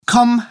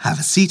Come, have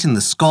a seat in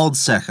the Scald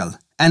Circle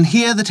and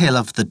hear the tale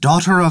of the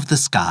Daughter of the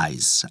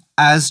Skies,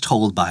 as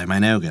told by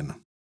Minogan.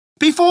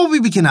 Before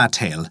we begin our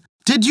tale,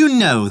 did you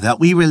know that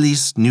we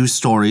release new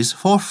stories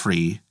for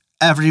free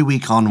every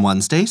week on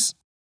Wednesdays?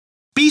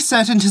 Be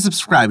certain to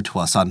subscribe to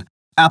us on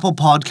Apple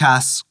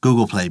Podcasts,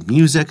 Google Play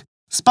Music,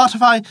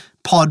 Spotify,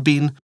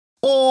 Podbean,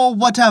 or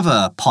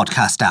whatever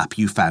podcast app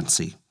you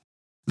fancy.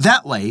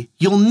 That way,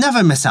 you'll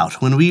never miss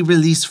out when we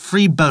release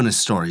free bonus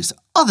stories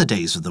other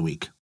days of the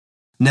week.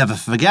 Never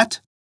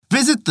forget,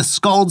 visit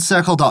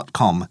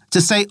thescaldcircle.com to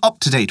stay up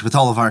to date with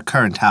all of our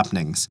current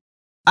happenings,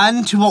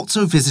 and to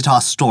also visit our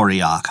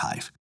story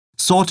archive,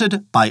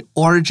 sorted by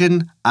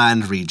origin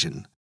and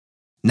region.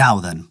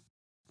 Now then,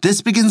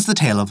 this begins the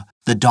tale of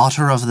the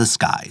Daughter of the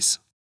Skies.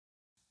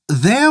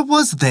 There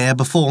was there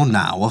before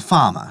now a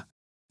farmer,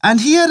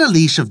 and he had a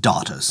leash of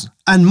daughters,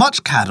 and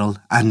much cattle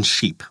and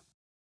sheep.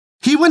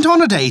 He went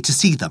on a day to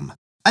see them,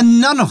 and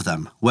none of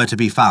them were to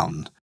be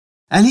found,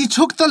 and he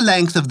took the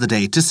length of the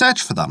day to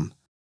search for them.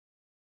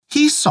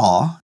 He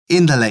saw,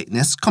 in the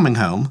lateness coming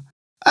home,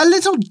 a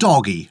little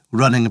doggy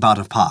running about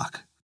a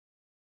park.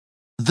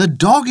 The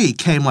doggy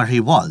came where he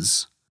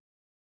was.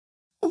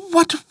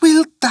 "What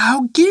wilt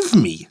thou give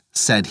me,"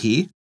 said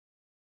he,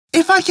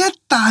 "if I get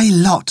thy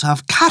lot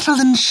of cattle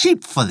and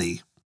sheep for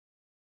thee?"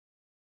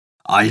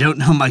 "I don't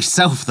know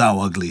myself, thou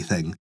ugly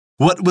thing.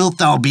 What wilt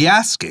thou be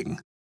asking?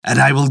 And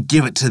I will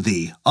give it to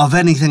thee, of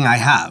anything I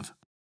have."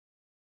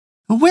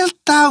 "Wilt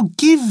thou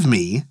give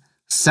me,"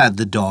 said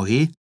the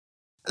doggy,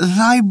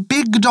 "thy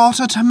big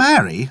daughter to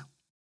marry?"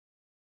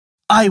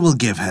 "I will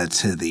give her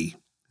to thee,"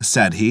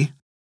 said he,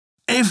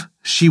 "if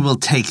she will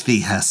take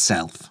thee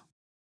herself."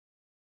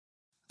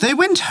 They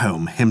went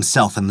home,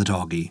 himself and the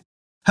doggy.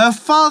 Her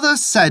father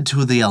said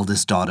to the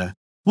eldest daughter,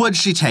 would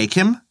she take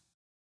him?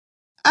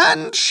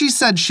 And she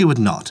said she would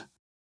not.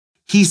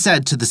 He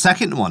said to the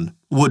second one,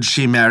 would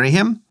she marry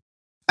him?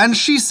 And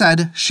she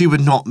said she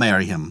would not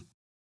marry him,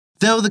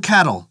 though the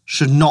cattle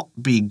should not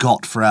be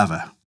got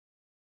forever.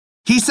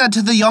 He said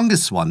to the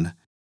youngest one,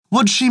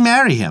 would she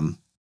marry him?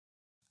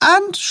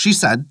 And she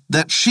said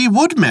that she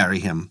would marry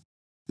him.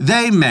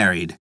 They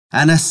married,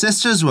 and her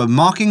sisters were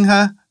mocking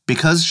her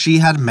because she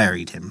had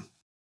married him.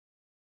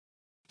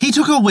 He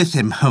took her with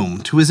him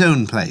home to his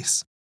own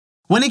place.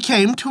 When he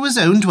came to his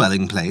own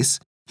dwelling place,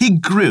 he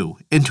grew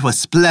into a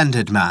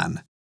splendid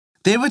man.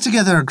 They were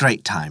together a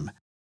great time,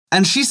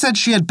 and she said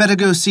she had better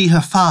go see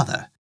her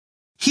father.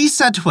 He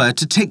said to her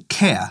to take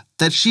care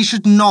that she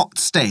should not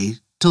stay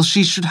till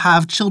she should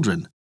have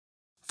children,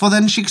 for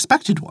then she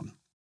expected one.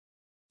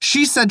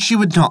 She said she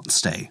would not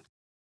stay.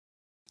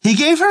 He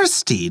gave her a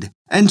steed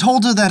and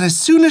told her that as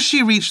soon as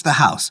she reached the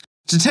house,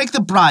 to take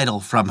the bridle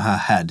from her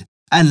head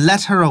and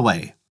let her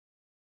away.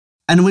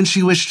 And when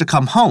she wished to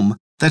come home,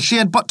 that she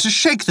had but to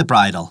shake the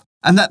bridle,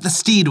 and that the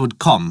steed would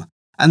come,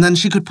 and then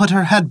she could put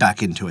her head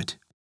back into it.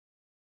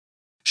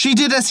 She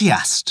did as he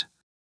asked.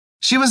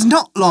 She was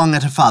not long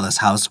at her father's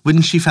house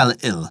when she fell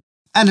ill,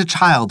 and a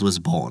child was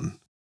born.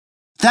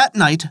 That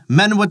night,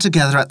 men were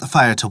together at the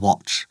fire to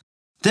watch.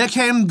 There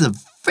came the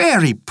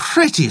very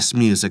prettiest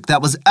music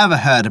that was ever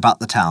heard about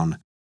the town,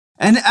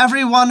 and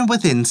everyone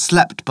within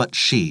slept but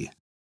she.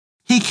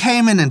 He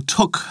came in and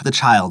took the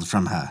child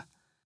from her.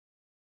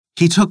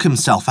 He took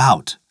himself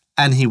out,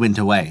 and he went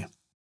away.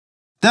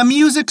 The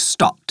music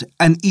stopped,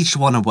 and each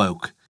one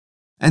awoke,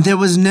 and there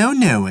was no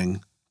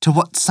knowing to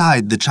what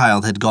side the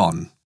child had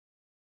gone.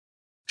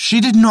 She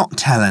did not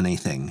tell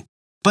anything,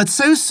 but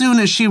so soon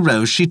as she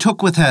rose, she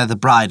took with her the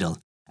bridle,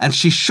 and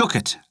she shook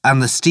it,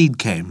 and the steed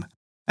came,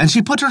 and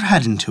she put her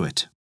head into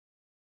it.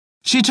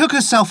 She took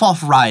herself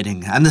off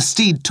riding, and the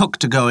steed took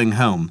to going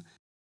home,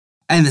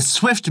 and the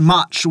swift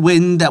March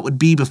wind that would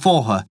be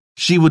before her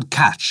she would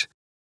catch,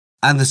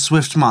 and the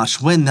swift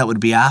March wind that would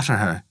be after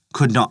her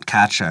could not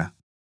catch her.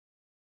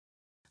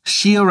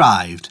 She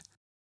arrived.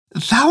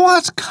 "Thou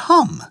art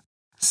come,"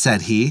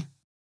 said he.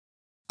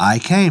 "I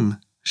came,"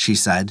 she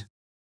said.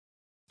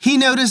 He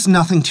noticed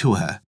nothing to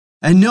her,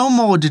 and no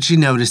more did she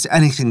notice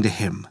anything to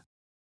him.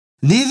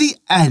 Near the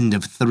end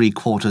of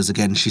 3/4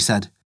 again, she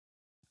said,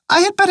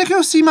 "I had better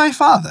go see my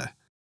father."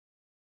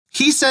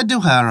 He said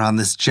to her on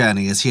this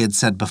journey as he had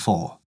said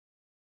before.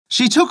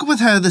 She took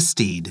with her the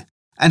steed,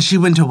 and she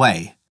went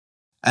away,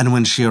 and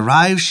when she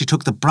arrived she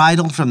took the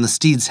bridle from the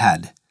steed's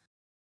head,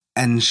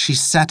 and she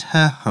set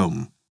her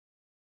home.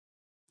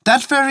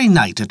 That very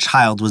night a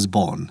child was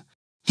born.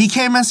 He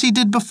came as he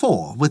did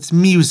before, with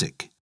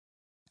music.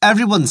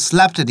 Everyone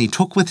slept, and he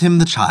took with him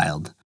the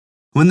child.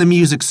 When the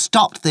music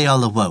stopped, they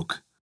all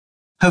awoke.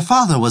 Her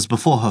father was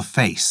before her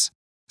face,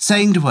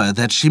 saying to her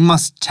that she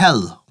must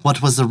tell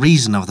what was the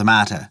reason of the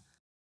matter.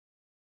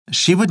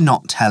 She would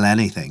not tell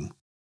anything.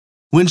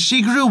 When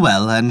she grew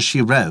well and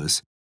she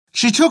rose,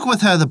 she took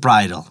with her the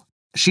bridle.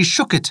 She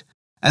shook it,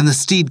 and the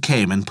steed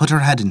came and put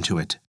her head into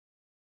it.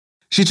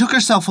 She took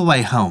herself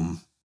away home.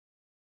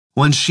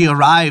 When she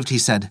arrived, he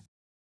said,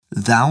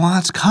 "Thou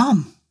art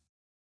come."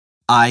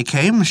 "I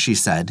came," she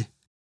said.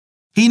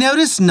 He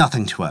noticed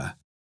nothing to her.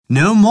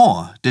 No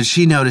more did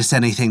she notice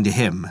anything to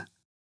him.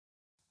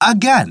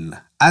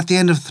 Again, At the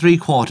end of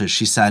 3/4,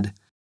 she said,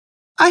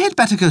 "I had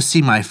better go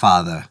see my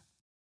father."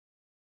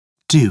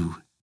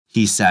 "Do,"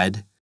 he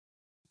said,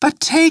 "but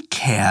take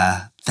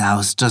care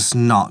thou dost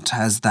not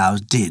as thou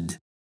did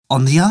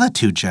on the other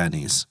 2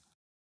 journeys."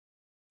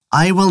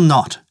 "I will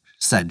not,"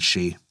 said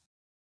she.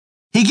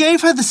 He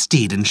gave her the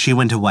steed and she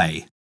went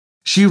away.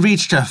 She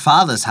reached her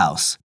father's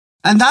house,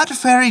 and that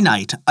very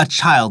night a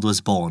child was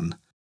born.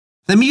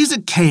 The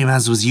music came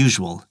as was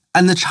usual,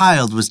 and the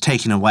child was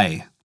taken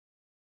away.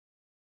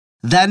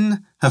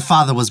 Then her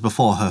father was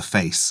before her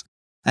face,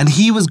 and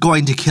he was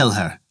going to kill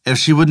her if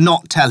she would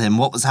not tell him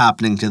what was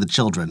happening to the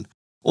children,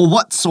 or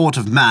what sort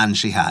of man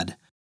she had.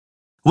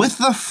 With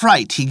the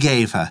fright he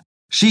gave her,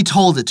 she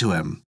told it to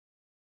him.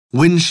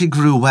 When she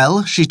grew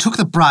well, she took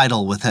the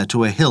bridle with her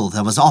to a hill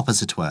that was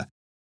opposite to her,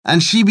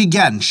 and she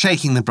began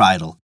shaking the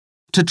bridle,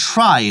 to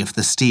try if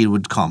the steed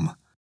would come,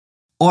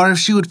 or if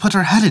she would put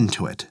her head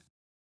into it.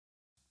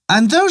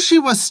 And though she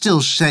was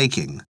still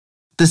shaking,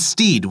 the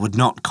steed would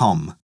not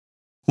come.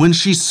 When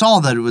she saw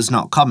that it was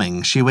not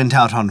coming, she went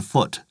out on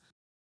foot.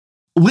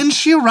 When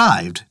she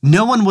arrived,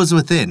 no one was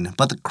within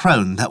but the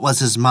crone that was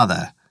his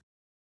mother.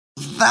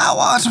 "Thou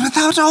art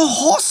without a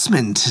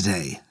horseman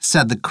today,"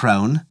 said the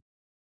crone.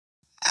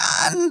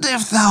 "And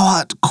if thou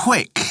art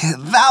quick,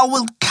 thou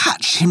wilt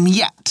catch him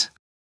yet."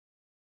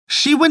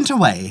 She went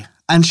away,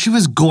 and she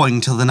was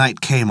going till the night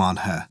came on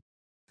her.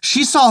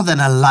 She saw then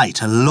a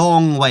light a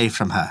long way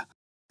from her,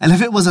 and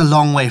if it was a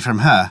long way from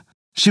her,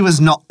 she was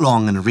not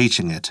long in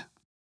reaching it.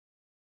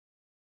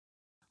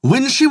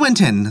 When she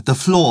went in, the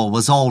floor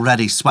was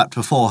already swept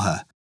before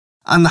her,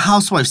 and the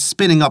housewife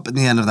spinning up in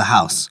the end of the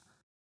house.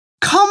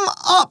 "Come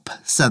up,"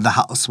 said the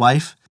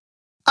housewife.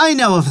 "I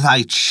know of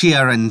thy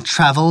cheer and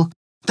travel.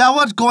 Thou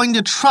art going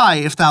to try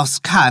if thou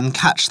can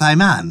catch thy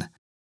man.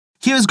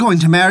 He is going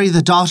to marry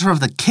the daughter of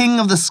the King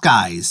of the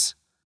Skies."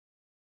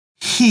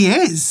 "He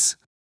is,"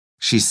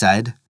 she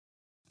said.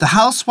 The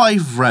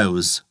housewife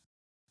rose.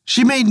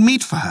 She made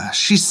meat for her.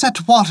 She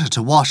set water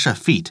to wash her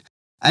feet,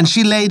 and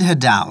she laid her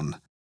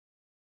down.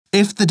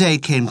 If the day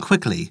came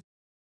quickly,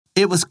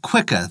 it was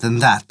quicker than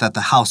that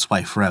the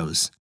housewife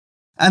rose,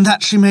 and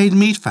that she made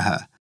meat for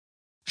her.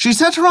 She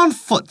set her on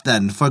foot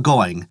then for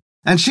going,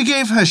 and she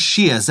gave her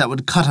shears that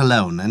would cut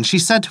alone, and she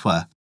said to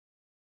her,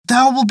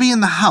 "Thou wilt be in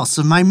the house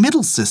of my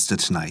middle sister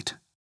tonight."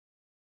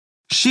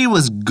 She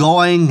was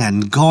going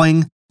and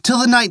going till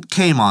the night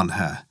came on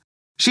her.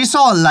 She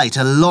saw a light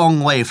a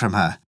long way from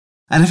her,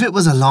 and if it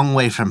was a long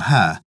way from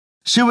her,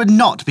 she would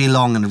not be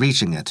long in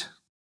reaching it.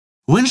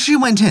 When she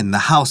went in,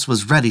 the house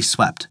was ready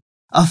swept,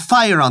 a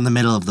fire on the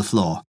middle of the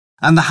floor,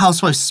 and the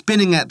housewife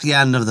spinning at the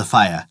end of the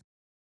fire.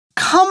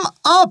 "Come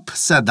up,"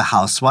 said the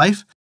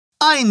housewife.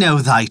 "I know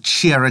thy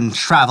cheer and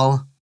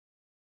travel."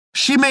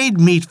 She made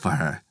meat for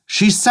her.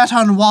 She set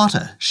on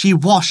water, she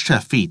washed her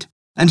feet,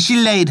 and she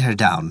laid her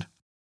down.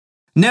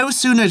 No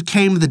sooner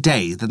came the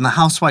day than the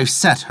housewife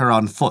set her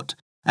on foot,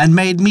 and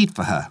made meat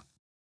for her.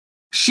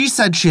 She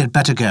said she had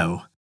better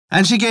go,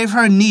 and she gave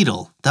her a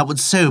needle that would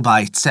sew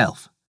by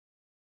itself.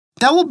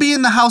 "Thou wilt be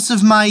in the house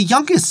of my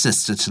youngest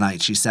sister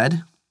tonight," she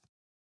said.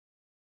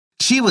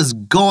 She was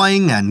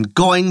going and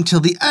going till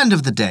the end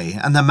of the day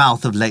and the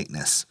mouth of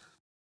lateness.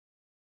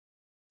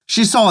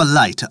 She saw a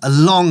light a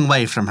long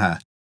way from her,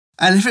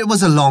 and if it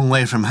was a long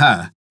way from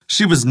her,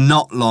 she was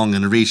not long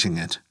in reaching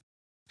it.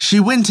 She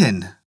went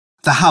in.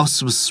 The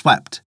house was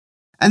swept,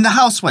 and the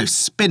housewife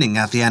spinning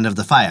at the end of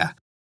the fire.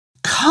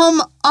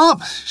 "Come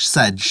up,"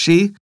 said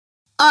she.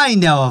 "I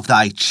know of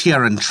thy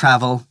cheer and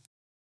travel."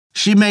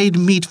 She made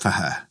meat for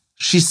her.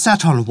 She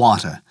set on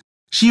water.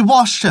 She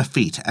washed her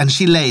feet, and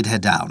she laid her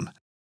down.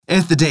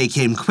 If the day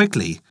came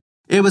quickly,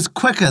 it was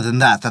quicker than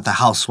that the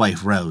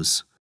housewife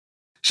rose.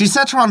 She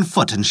set her on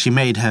foot, and she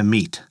made her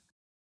meat.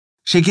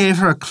 She gave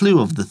her a clue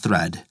of the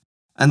thread,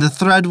 and the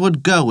thread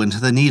would go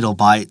into the needle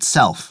by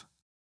itself.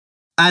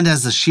 And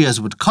as the shears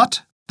would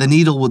cut, the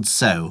needle would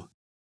sew,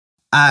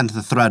 and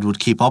the thread would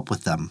keep up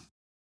with them.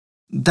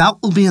 "Thou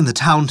wilt be in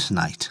the town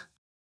tonight."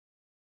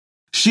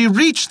 She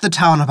reached the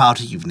town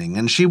about evening,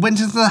 and she went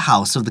into the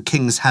house of the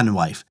king's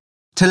henwife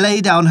to lay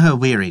down her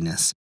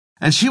weariness,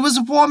 and she was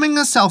warming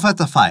herself at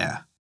the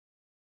fire.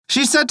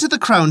 She said to the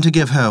crone to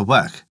give her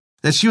work,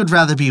 that she would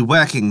rather be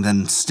working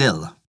than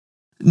still.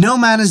 "No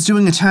man is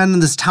doing a turn in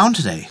this town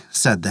today,"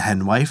 said the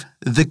henwife.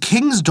 "The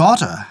king's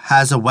daughter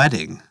has a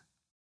wedding.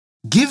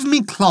 Give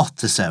me cloth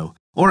to sew,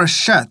 or a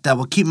shirt that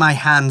will keep my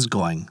hands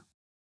going."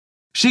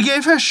 She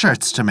gave her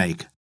shirts to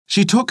make.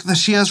 She took the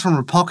shears from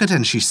her pocket,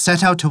 and she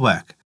set out to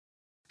work.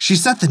 She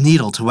set the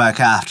needle to work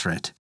after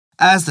it.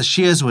 As the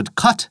shears would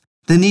cut,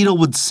 the needle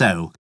would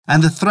sew,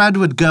 and the thread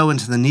would go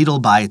into the needle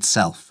by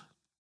itself.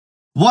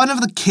 One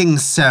of the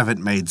king's servant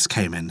maids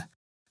came in.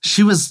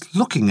 She was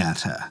looking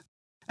at her,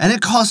 and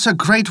it caused her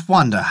great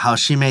wonder how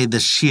she made the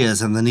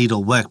shears and the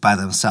needle work by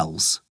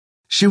themselves.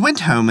 She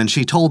went home and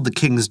she told the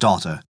king's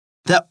daughter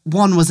that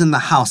one was in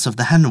the house of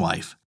the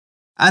henwife,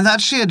 and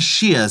that she had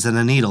shears and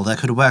a needle that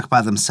could work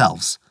by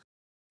themselves.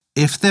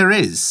 "If there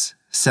is,"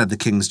 said the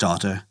king's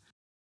daughter,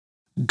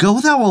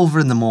 "go thou over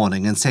in the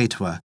morning and say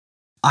to her,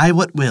 I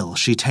what will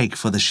she take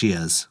for the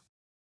shears."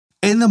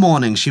 In the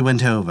morning she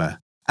went over,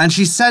 and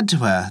she said to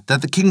her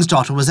that the king's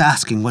daughter was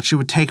asking what she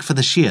would take for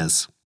the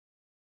shears.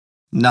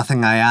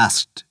 "Nothing I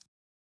asked,"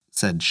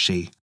 said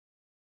she,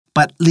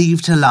 "but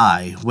leave to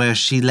lie where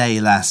she lay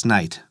last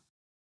night."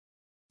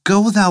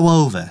 "Go thou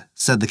over,"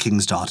 said the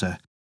king's daughter,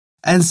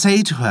 "and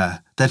say to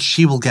her that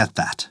she will get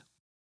that."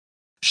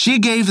 She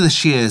gave the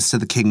shears to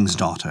the king's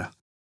daughter,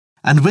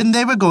 and when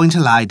they were going to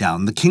lie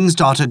down, the king's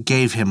daughter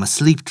gave him a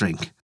sleep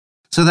drink,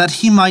 so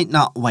that he might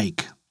not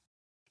wake.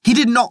 He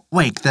did not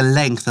wake the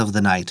length of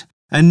the night,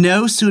 and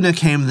no sooner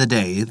came the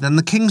day than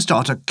the king's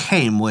daughter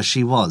came where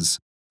she was,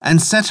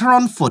 and set her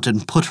on foot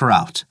and put her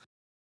out.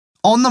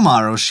 On the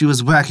morrow she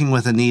was working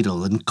with a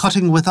needle and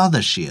cutting with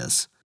other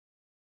shears.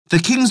 The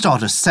king's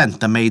daughter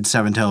sent the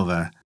maidservant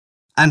over,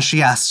 and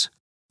she asked,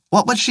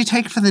 what would she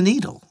take for the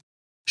needle?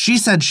 She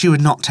said she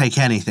would not take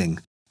anything,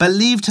 but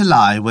leave to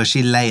lie where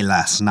she lay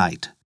last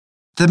night.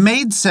 The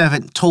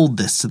maidservant told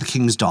this to the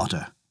king's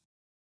daughter.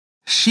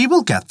 "She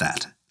will get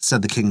that,"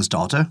 said the king's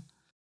daughter.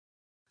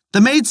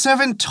 The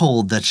maidservant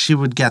told that she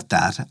would get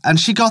that, and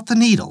she got the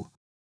needle.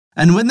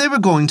 And when they were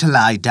going to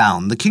lie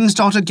down, the king's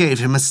daughter gave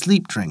him a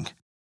sleep drink,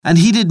 and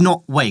he did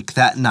not wake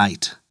that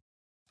night.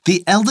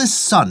 The eldest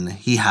son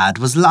he had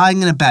was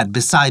lying in a bed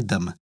beside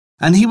them,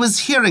 and he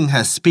was hearing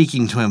her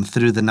speaking to him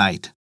through the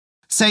night,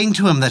 saying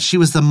to him that she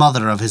was the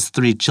mother of his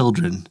 3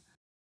 children.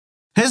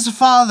 His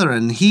father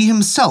and he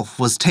himself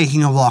was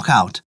taking a walk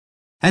out,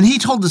 and he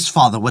told his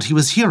father what he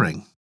was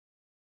hearing.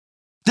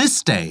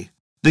 This day,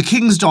 the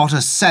king's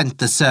daughter sent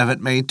the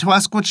servant maid to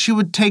ask what she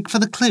would take for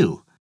the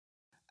clue,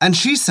 and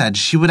she said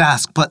she would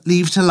ask but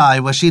leave to lie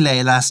where she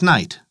lay last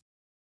night.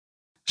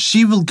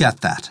 "She will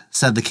get that,"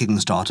 said the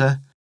king's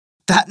daughter.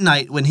 That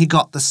night when he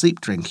got the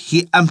sleep drink,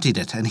 he emptied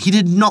it, and he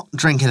did not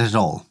drink it at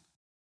all.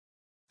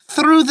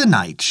 Through the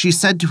night she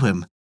said to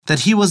him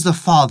that he was the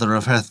father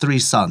of her 3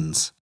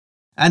 sons,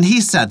 and he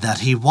said that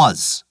he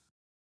was.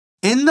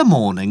 In the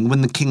morning,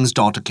 when the king's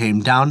daughter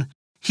came down,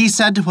 he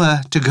said to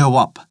her to go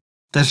up,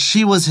 that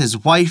she was his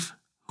wife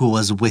who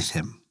was with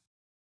him.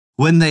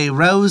 When they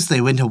rose,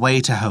 they went away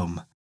to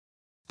home.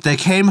 They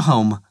came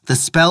home, the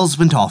spells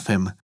went off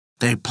him,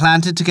 they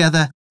planted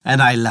together,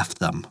 and I left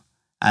them,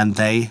 and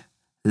they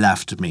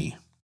left me.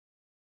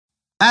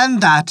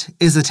 And that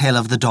is the tale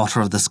of the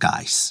Daughter of the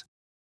Skies.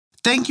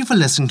 Thank you for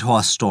listening to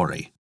our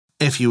story.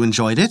 If you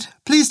enjoyed it,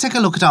 please take a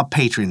look at our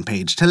Patreon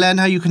page to learn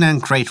how you can earn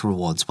great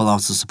rewards while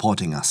also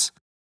supporting us.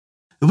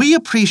 We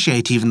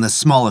appreciate even the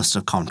smallest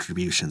of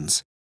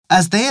contributions,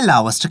 as they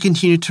allow us to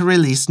continue to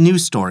release new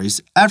stories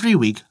every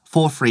week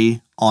for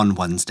free on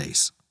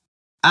Wednesdays,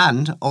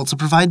 and also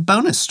provide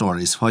bonus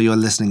stories for your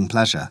listening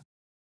pleasure.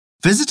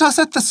 Visit us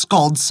at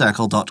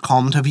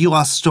thescaldcircle.com to view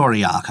our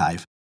story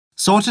archive,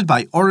 sorted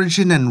by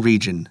origin and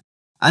region,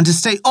 and to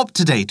stay up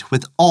to date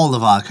with all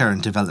of our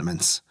current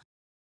developments.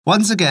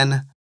 Once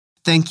again,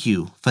 thank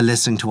you for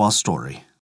listening to our story.